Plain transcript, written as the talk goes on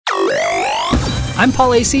I'm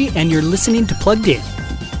Paul Asay, and you're listening to Plugged In.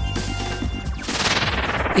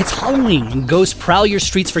 It's Halloween, and ghosts prowl your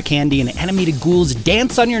streets for candy, and animated ghouls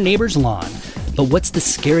dance on your neighbor's lawn. But what's the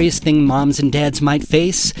scariest thing moms and dads might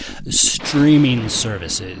face? Streaming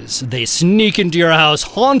services. They sneak into your house,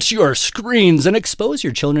 haunt your screens, and expose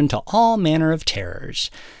your children to all manner of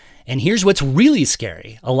terrors. And here's what's really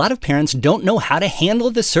scary. A lot of parents don't know how to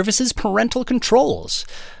handle the service's parental controls.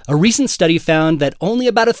 A recent study found that only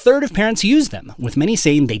about a third of parents use them, with many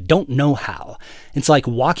saying they don't know how. It's like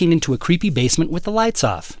walking into a creepy basement with the lights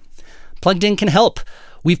off. Plugged In can help.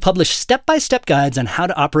 We've published step-by-step guides on how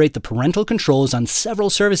to operate the parental controls on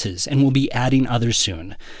several services, and we'll be adding others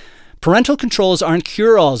soon. Parental controls aren't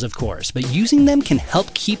cure-alls, of course, but using them can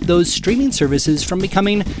help keep those streaming services from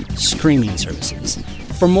becoming screaming services.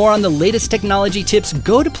 For more on the latest technology tips,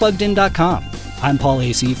 go to PluggedIn.com. I'm Paul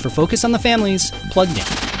Asay for Focus on the Family's Plugged In.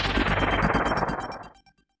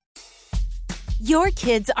 Your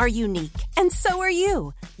kids are unique, and so are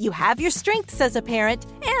you. You have your strengths as a parent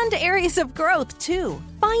and areas of growth, too.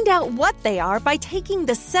 Find out what they are by taking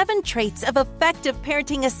the 7 Traits of Effective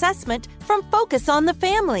Parenting Assessment from Focus on the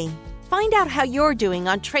Family. Find out how you're doing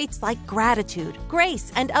on traits like gratitude,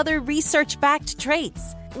 grace, and other research-backed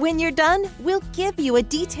traits. When you're done, we'll give you a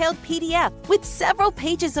detailed PDF with several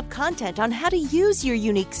pages of content on how to use your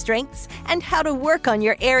unique strengths and how to work on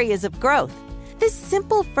your areas of growth. This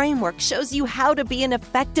simple framework shows you how to be an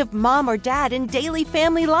effective mom or dad in daily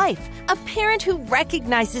family life, a parent who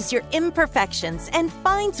recognizes your imperfections and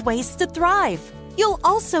finds ways to thrive. You'll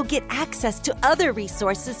also get access to other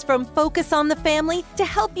resources from Focus on the Family to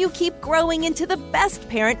help you keep growing into the best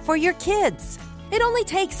parent for your kids. It only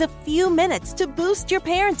takes a few minutes to boost your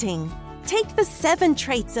parenting. Take the 7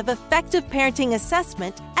 Traits of Effective Parenting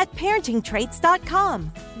Assessment at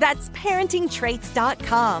parentingtraits.com. That's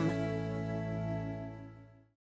parentingtraits.com.